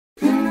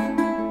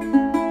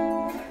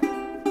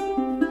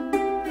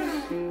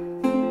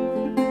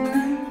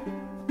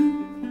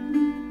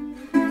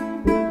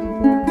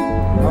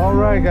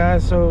Alright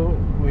guys, so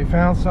we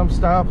found some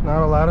stuff,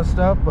 not a lot of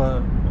stuff,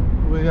 but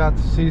we got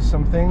to see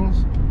some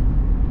things.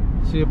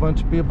 See a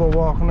bunch of people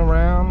walking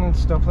around and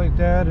stuff like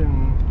that,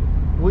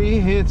 and we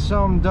hit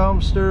some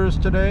dumpsters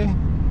today.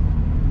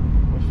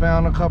 We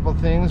found a couple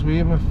things. We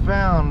even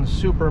found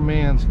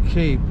Superman's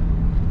cape.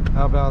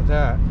 How about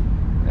that?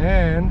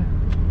 And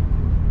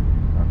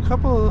a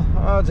couple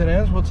odds and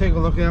ends we'll take a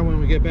look at when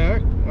we get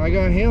back. I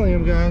got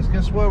helium, guys.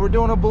 Guess what? We're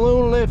doing a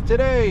balloon lift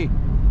today.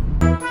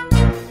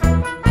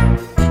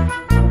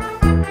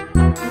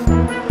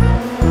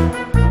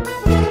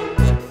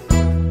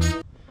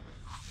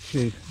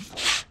 Okay.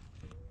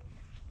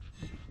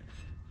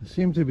 They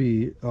seem to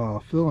be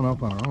filling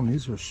up on our own.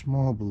 These are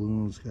small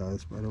balloons,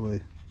 guys, by the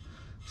way.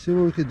 See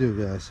what we could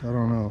do, guys. I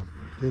don't know.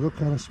 They look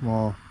kind of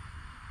small.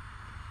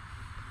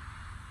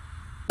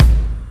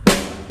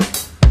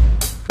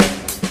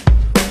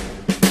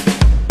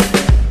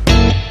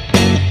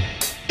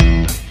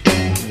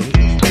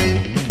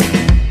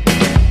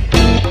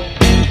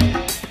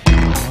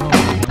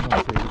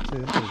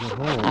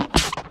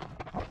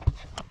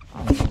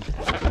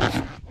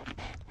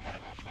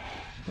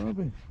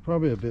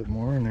 Probably a bit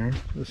more in there.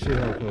 Let's see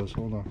how it goes.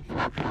 Hold on.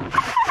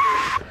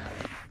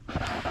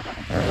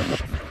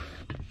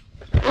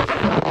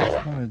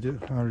 It's kind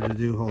of hard to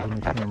do holding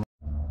the camera.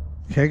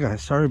 Okay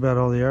guys, sorry about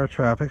all the air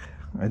traffic.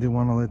 I do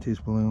want to let these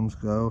balloons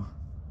go.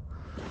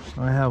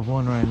 I have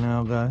one right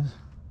now, guys.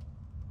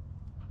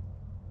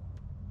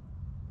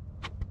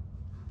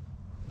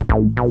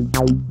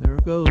 There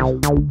it goes.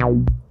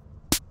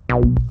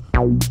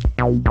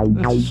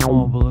 It's a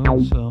small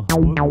balloon, so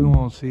we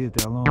won't see it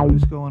that long.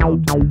 It's going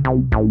up there.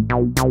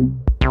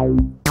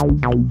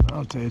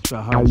 I'll tell you, it's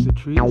about high as the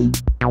trees.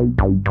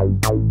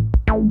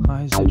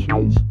 High as the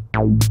trees.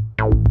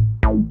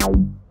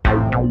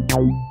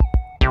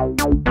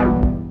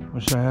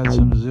 Wish I had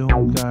some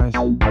zoom, guys.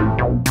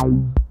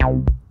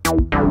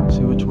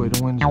 See which way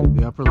the wind's,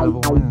 the upper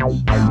level winds.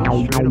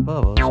 Still straight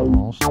above us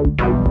almost.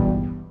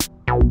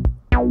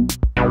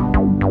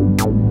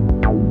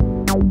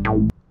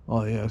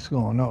 Oh yeah, it's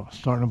going up. It's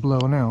starting to blow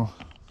now.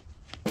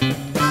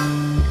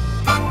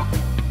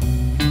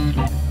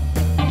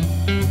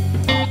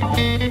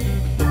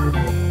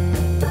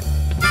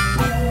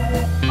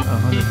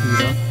 100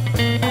 feet up.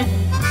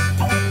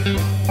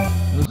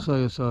 Looks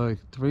like it's like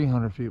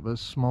 300 feet, but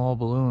it's a small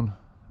balloon.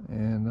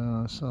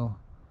 And so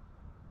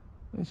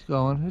it's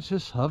going. It's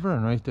just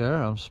hovering right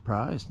there. I'm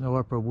surprised. No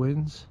upper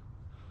winds.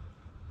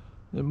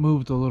 It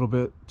moved a little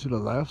bit to the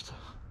left.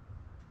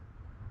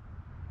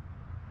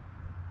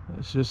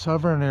 It's just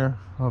hovering there.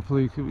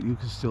 Hopefully you can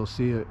still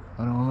see it.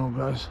 I don't know,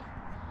 guys,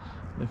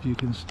 if you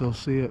can still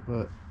see it,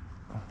 but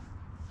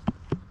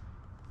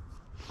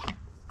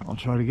I'll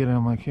try to get it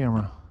on my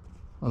camera.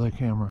 Other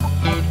camera.